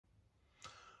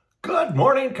Good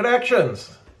morning,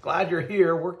 Connections. Glad you're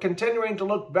here. We're continuing to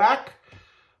look back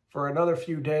for another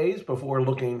few days before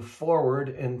looking forward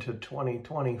into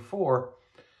 2024.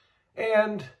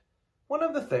 And one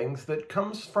of the things that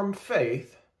comes from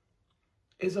faith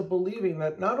is a believing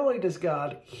that not only does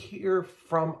God hear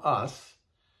from us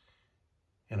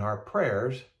in our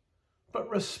prayers, but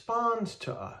responds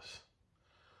to us.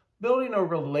 Building a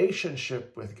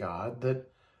relationship with God that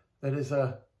is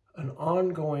an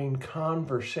ongoing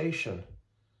conversation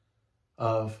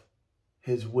of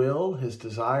his will, his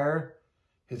desire,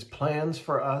 his plans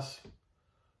for us,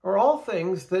 are all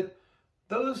things that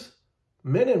those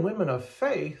men and women of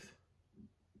faith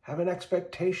have an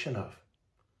expectation of.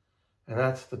 And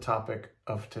that's the topic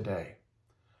of today.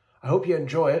 I hope you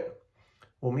enjoy it.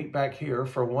 We'll meet back here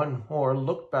for one more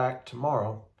look back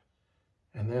tomorrow,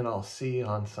 and then I'll see you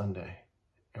on Sunday.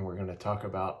 And we're going to talk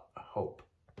about hope.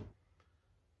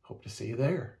 Hope to see you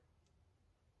there.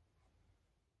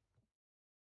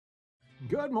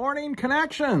 Good morning,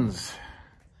 Connections.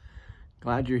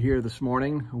 Glad you're here this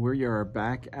morning. We are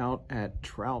back out at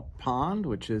Trout Pond,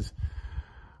 which is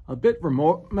a bit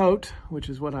remote, which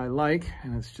is what I like,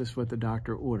 and it's just what the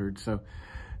doctor ordered. So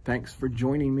thanks for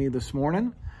joining me this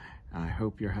morning. I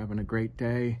hope you're having a great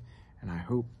day, and I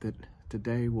hope that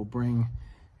today will bring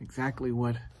exactly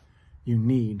what you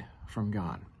need from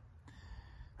God.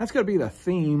 That's going to be the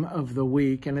theme of the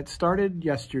week, and it started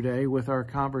yesterday with our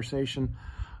conversation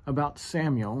about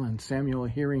Samuel and Samuel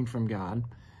hearing from God.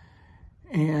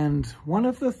 And one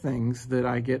of the things that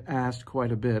I get asked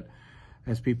quite a bit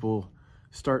as people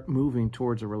start moving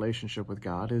towards a relationship with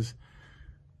God is,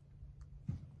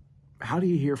 how do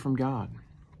you hear from God?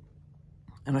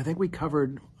 And I think we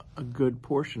covered a good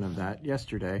portion of that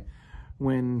yesterday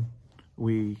when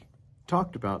we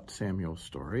talked about Samuel's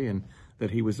story and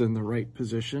that he was in the right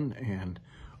position and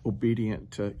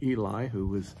obedient to Eli, who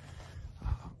was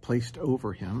placed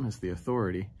over him as the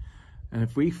authority. And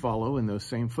if we follow in those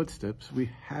same footsteps, we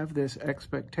have this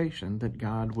expectation that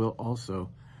God will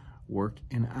also work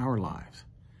in our lives.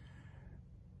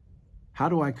 How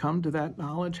do I come to that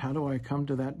knowledge? How do I come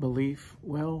to that belief?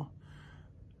 Well,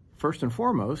 first and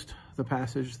foremost, the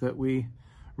passage that we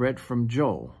read from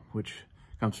Joel, which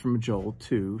comes from Joel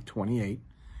 2:28.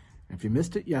 If you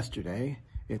missed it yesterday,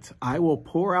 it's, I will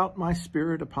pour out my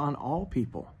spirit upon all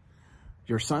people.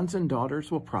 Your sons and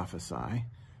daughters will prophesy.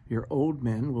 Your old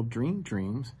men will dream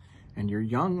dreams, and your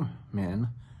young men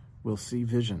will see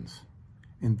visions.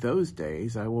 In those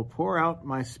days, I will pour out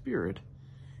my spirit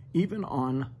even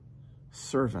on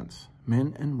servants,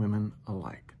 men and women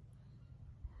alike.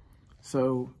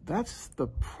 So that's the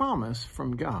promise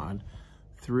from God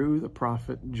through the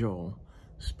prophet Joel,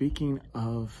 speaking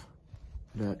of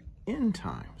the end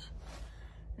times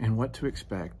and what to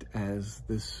expect as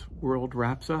this world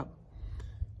wraps up.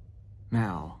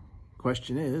 Now,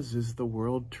 question is the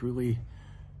world truly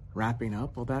wrapping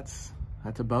up? Well, that's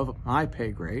above my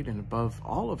pay grade and above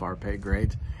all of our pay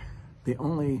grades. The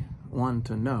only one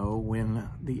to know when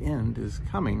the end is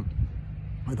coming,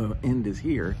 or the end is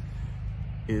here,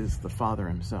 is the Father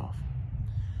himself.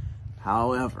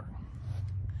 However,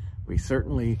 we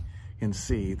certainly can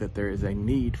see that there is a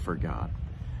need for God.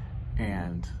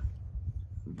 And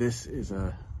this is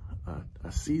a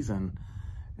season.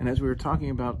 And as we were talking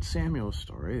about Samuel's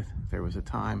story, there was a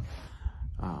time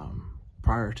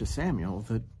prior to Samuel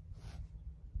that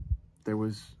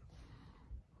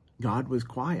God was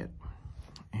quiet.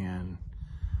 And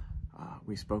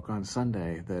we spoke on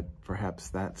Sunday that perhaps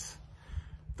that's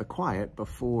the quiet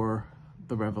before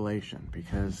the revelation,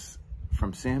 because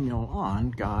from Samuel on,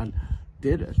 God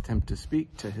did attempt to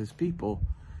speak to his people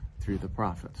through the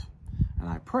prophets. And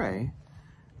I pray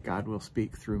God will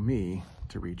speak through me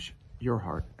to reach your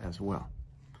heart as well.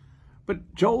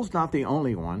 But Joel's not the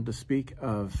only one to speak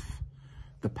of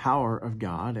the power of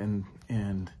God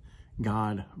and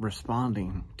God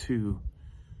responding to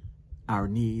our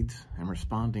needs and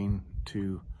responding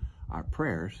to our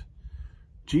prayers.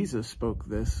 Jesus spoke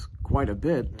this quite a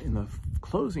bit in the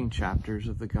closing chapters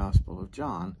of the Gospel of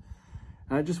John.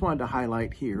 And I just wanted to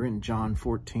highlight here in John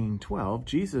 14:12,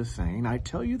 Jesus saying, I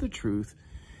tell you the truth,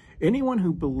 anyone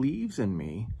who believes in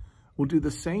me will do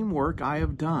the same work I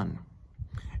have done,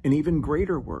 and even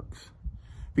greater works,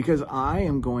 because I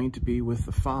am going to be with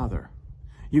the Father.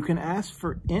 You can ask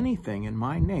for anything in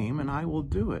my name, and I will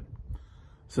do it,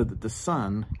 so that the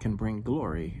Son can bring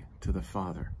glory to the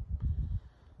Father.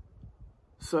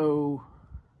 So,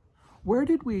 where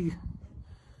did we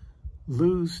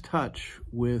lose touch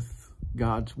with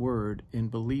God's word in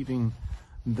believing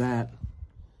that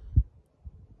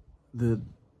the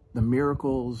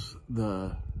miracles,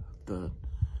 the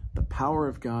the power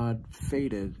of God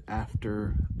faded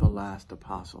after the last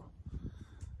apostle.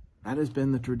 That has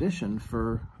been the tradition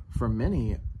for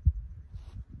many.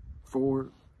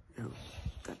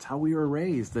 That's how we were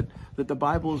raised. That the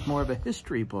Bible is more of a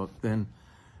history book than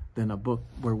a book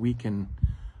where we can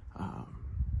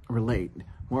relate.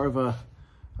 More of a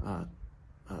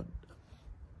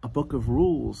book of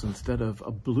rules instead of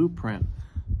a blueprint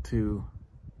to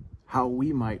how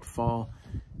we might follow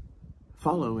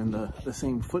in the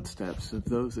same footsteps of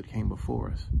those that came before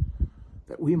us.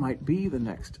 That we might be the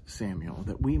next Samuel,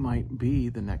 that we might be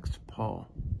the next Paul.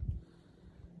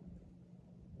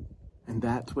 And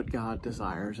that's what God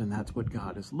desires, and that's what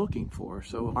God is looking for.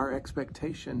 So our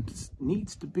expectation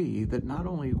needs to be that not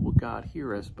only will God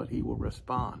hear us, but he will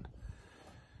respond.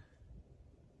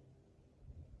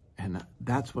 And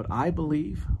that's what I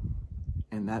believe,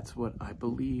 and that's what I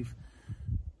believe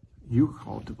you're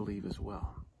called to believe as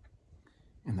well.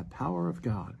 In the power of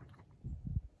God.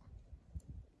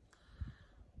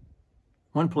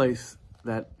 One place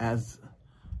that as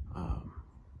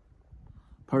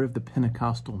part of the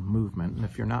Pentecostal movement, and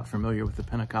if you're not familiar with the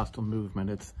Pentecostal movement,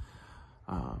 it's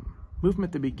a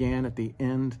movement that began at the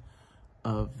end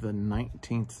of the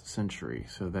 19th century.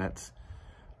 So that's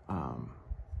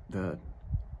the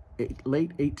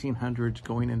late 1800s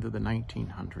going into the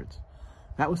 1900s.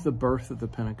 That was the birth of the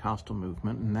Pentecostal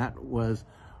movement, and that was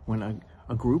when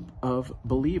a group of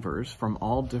believers from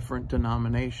all different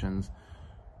denominations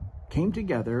came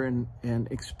together and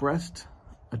expressed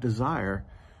a desire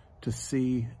to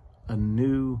see a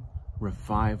new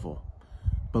revival,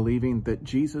 believing that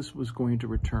Jesus was going to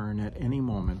return at any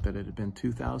moment, that it had been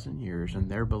 2,000 years, and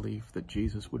their belief that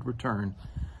Jesus would return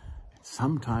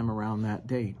sometime around that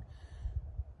date.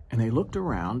 And they looked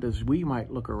around, as we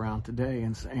might look around today,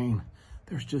 and saying,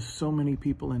 there's just so many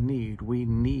people in need. We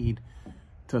need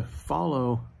to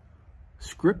follow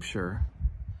Scripture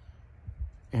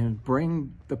and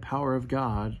bring the power of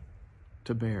God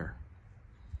to bear.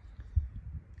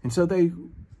 And so they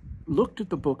looked at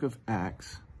the book of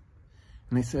Acts,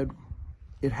 and they said,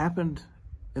 it happened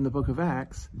in the book of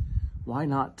Acts, why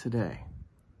not today?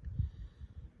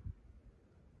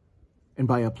 And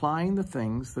by applying the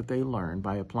things that they learned,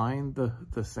 by applying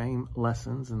the same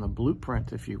lessons and the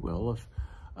blueprint, if you will,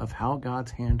 of how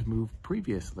God's hand moved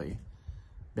previously,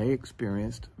 they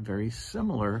experienced very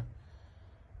similar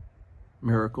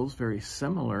miracles, very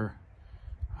similar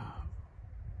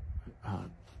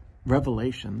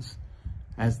revelations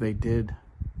as they did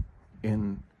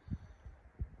in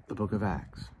the book of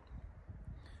Acts.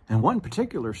 And one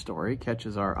particular story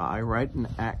catches our eye right in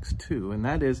Acts 2, and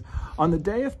that is, on the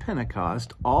day of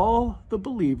Pentecost, all the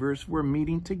believers were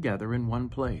meeting together in one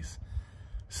place.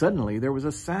 Suddenly there was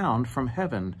a sound from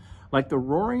heaven, like the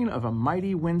roaring of a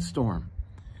mighty windstorm,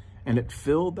 and it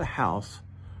filled the house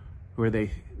where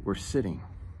they were sitting.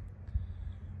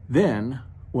 Then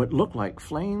what looked like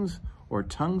flames or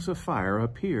tongues of fire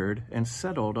appeared and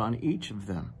settled on each of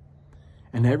them.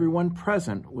 And everyone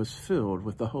present was filled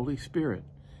with the Holy Spirit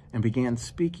and began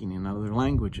speaking in other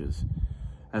languages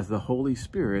as the Holy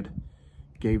Spirit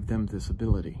gave them this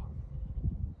ability.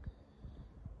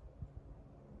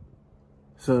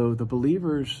 So the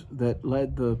believers that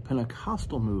led the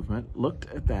Pentecostal movement looked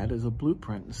at that as a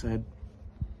blueprint and said,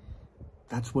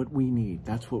 that's what we need.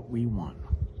 That's what we want.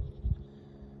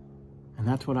 And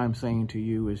that's what I'm saying to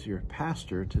you as your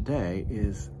pastor today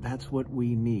is that's what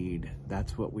we need.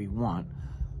 That's what we want.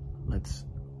 Let's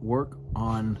work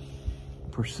on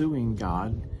pursuing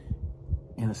God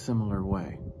in a similar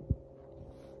way.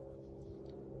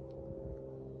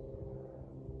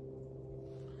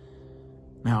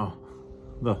 Now,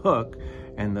 the hook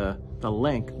and the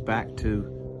link back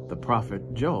to the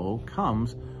prophet Joel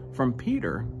comes from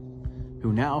Peter,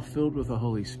 who now filled with the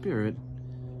Holy Spirit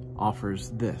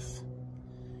offers this.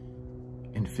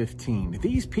 In 15,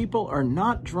 these people are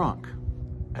not drunk,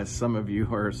 as some of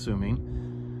you are assuming.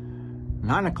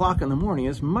 9 o'clock in the morning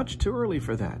is much too early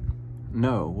for that.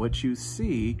 No, what you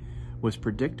see was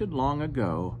predicted long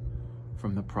ago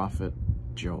from the prophet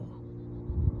Joel.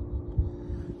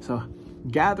 So,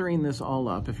 gathering this all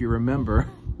up, if you remember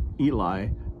Eli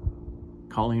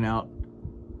calling out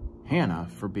Hannah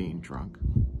for being drunk.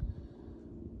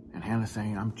 And Hannah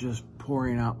saying, I'm just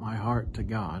pouring out my heart to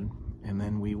God. And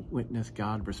then we witness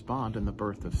God respond in the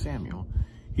birth of Samuel.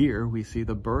 Here we see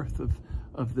the birth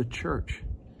of the church.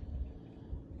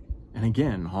 And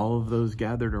again, all of those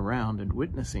gathered around and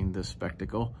witnessing this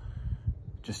spectacle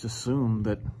just assume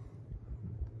that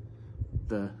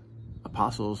the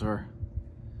apostles are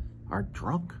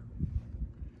drunk.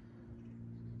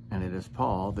 And it is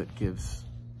Paul that gives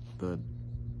the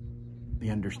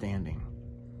understanding.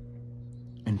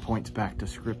 and points back to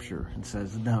Scripture and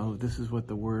says, no, this is what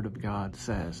the Word of God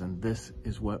says, and this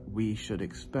is what we should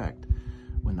expect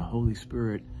when the Holy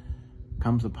Spirit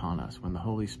comes upon us, when the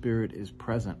Holy Spirit is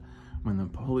present, when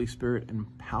the Holy Spirit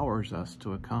empowers us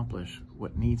to accomplish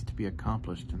what needs to be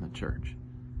accomplished in the church.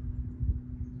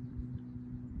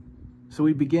 So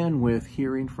we begin with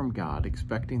hearing from God,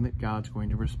 expecting that God's going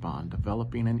to respond,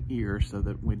 developing an ear so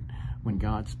that when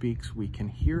God speaks, we can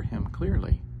hear him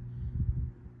clearly.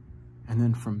 And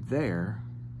then from there,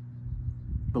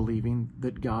 believing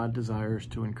that God desires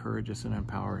to encourage us and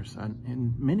empower us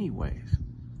in many ways.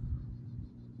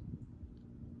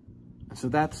 And so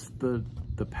that's the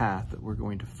path that we're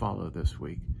going to follow this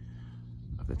week,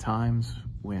 of the times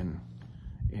when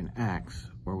in Acts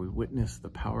where we witness the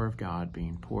power of God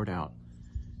being poured out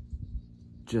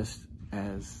just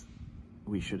as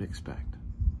we should expect.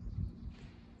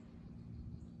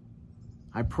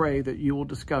 I pray that you will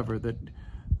discover that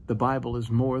the Bible is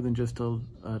more than just a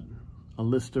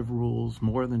list of rules,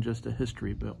 more than just a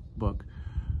history book,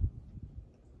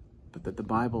 but that the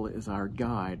Bible is our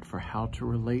guide for how to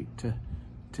relate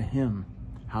to him,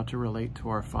 how to relate to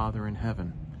our Father in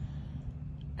heaven,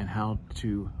 and how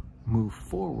to move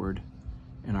forward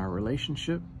in our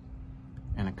relationship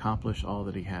and accomplish all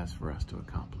that he has for us to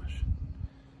accomplish.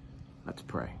 Let's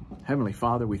pray. Heavenly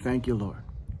Father, we thank you, Lord.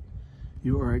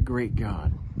 You are a great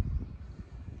God.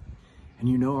 And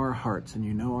you know our hearts and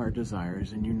you know our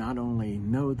desires, and you not only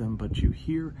know them, but you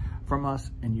hear from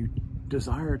us and you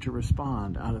desire to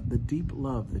respond out of the deep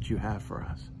love that you have for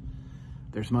us.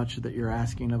 There's much that you're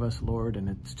asking of us, Lord, and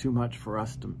it's too much for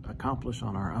us to accomplish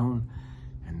on our own.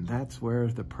 And that's where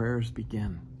the prayers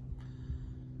begin.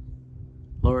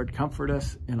 Lord, comfort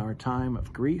us in our time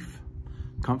of grief.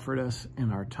 Comfort us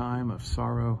in our time of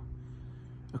sorrow.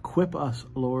 Equip us,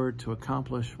 Lord, to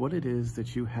accomplish what it is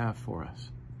that you have for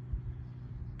us.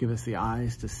 Give us the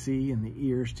eyes to see and the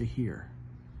ears to hear,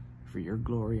 for your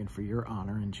glory and for your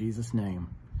honor. In Jesus' name,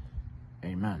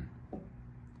 amen.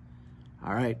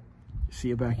 All right, see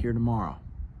you back here tomorrow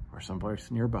or someplace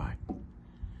nearby.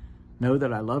 Know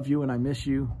that I love you and I miss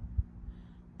you.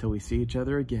 Till we see each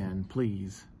other again,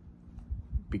 please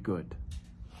be good.